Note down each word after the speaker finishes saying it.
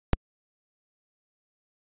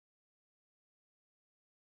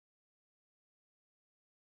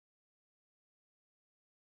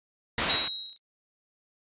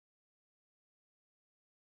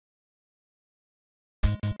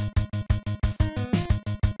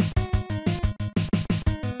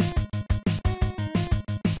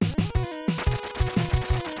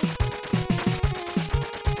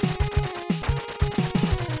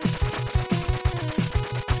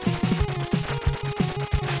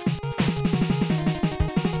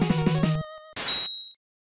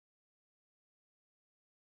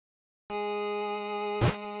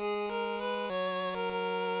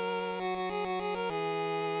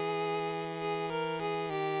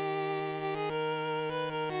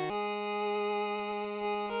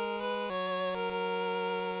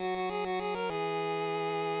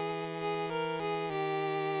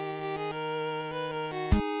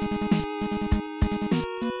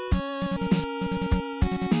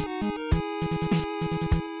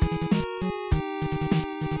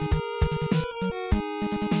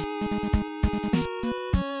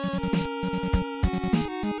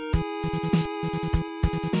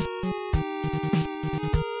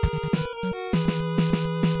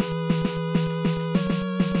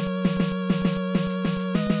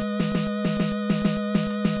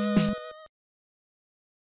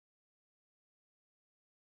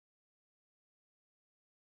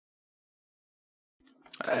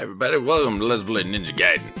Hi everybody, welcome to Let's Play Ninja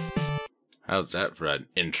Gaiden. How's that for an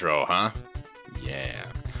intro, huh? Yeah.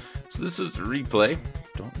 So this is a replay.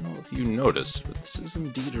 Don't know if you noticed, but this is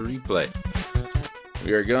indeed a replay.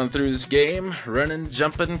 We are going through this game, running,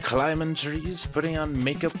 jumping, climbing trees, putting on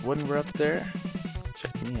makeup when we're up there.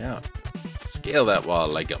 Check me out. Scale that wall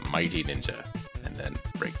like a mighty ninja, and then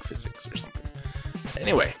break physics or something.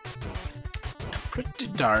 Anyway, pretty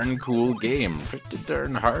darn cool game, pretty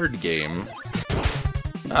darn hard game.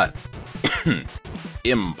 Not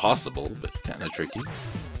impossible, but kind of tricky.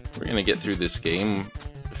 We're gonna get through this game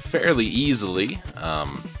fairly easily.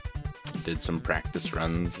 Did some practice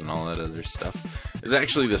runs and all that other stuff. It's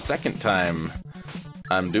actually the second time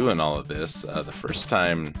I'm doing all of this. The first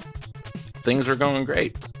time things were going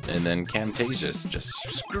great, and then Camtasia just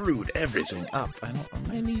screwed everything up. I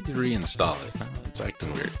might need to reinstall it. It's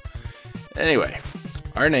acting weird. Anyway,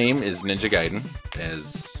 our name is Ninja Gaiden,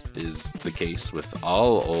 as is the case with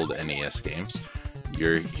all old NES games.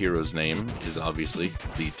 Your hero's name is obviously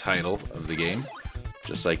the title of the game.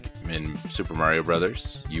 Just like in Super Mario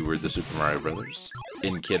Brothers, you were the Super Mario Brothers.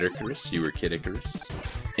 In Kid Icarus, you were Kid Icarus.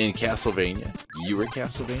 In Castlevania, you were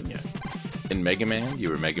Castlevania. In Mega Man, you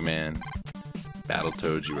were Mega Man.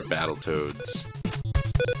 Battletoads, you were Battletoads.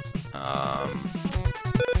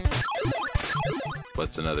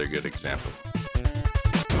 What's another good example?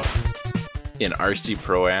 In RC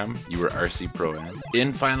Pro-Am, you were RC Pro-Am.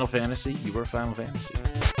 In Final Fantasy, you were Final Fantasy.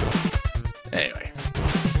 Anyway.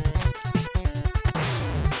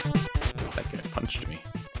 That guy punched me.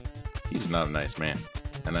 He's not a nice man.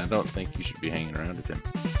 And I don't think you should be hanging around with him.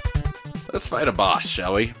 Let's fight a boss,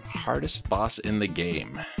 shall we? Hardest boss in the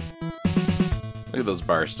game. Look at those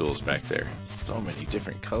bar stools back there. So many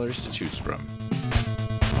different colors to choose from.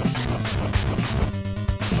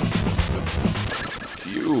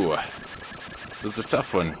 Phew. This is a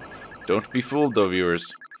tough one. Don't be fooled though,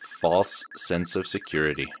 viewers. False sense of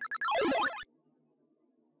security.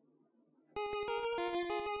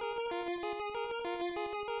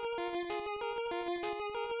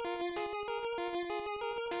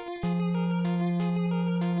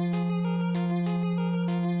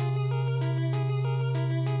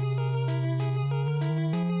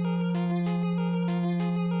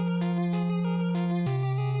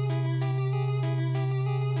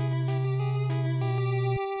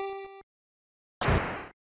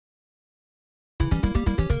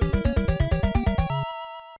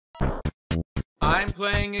 I'm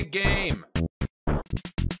playing a game.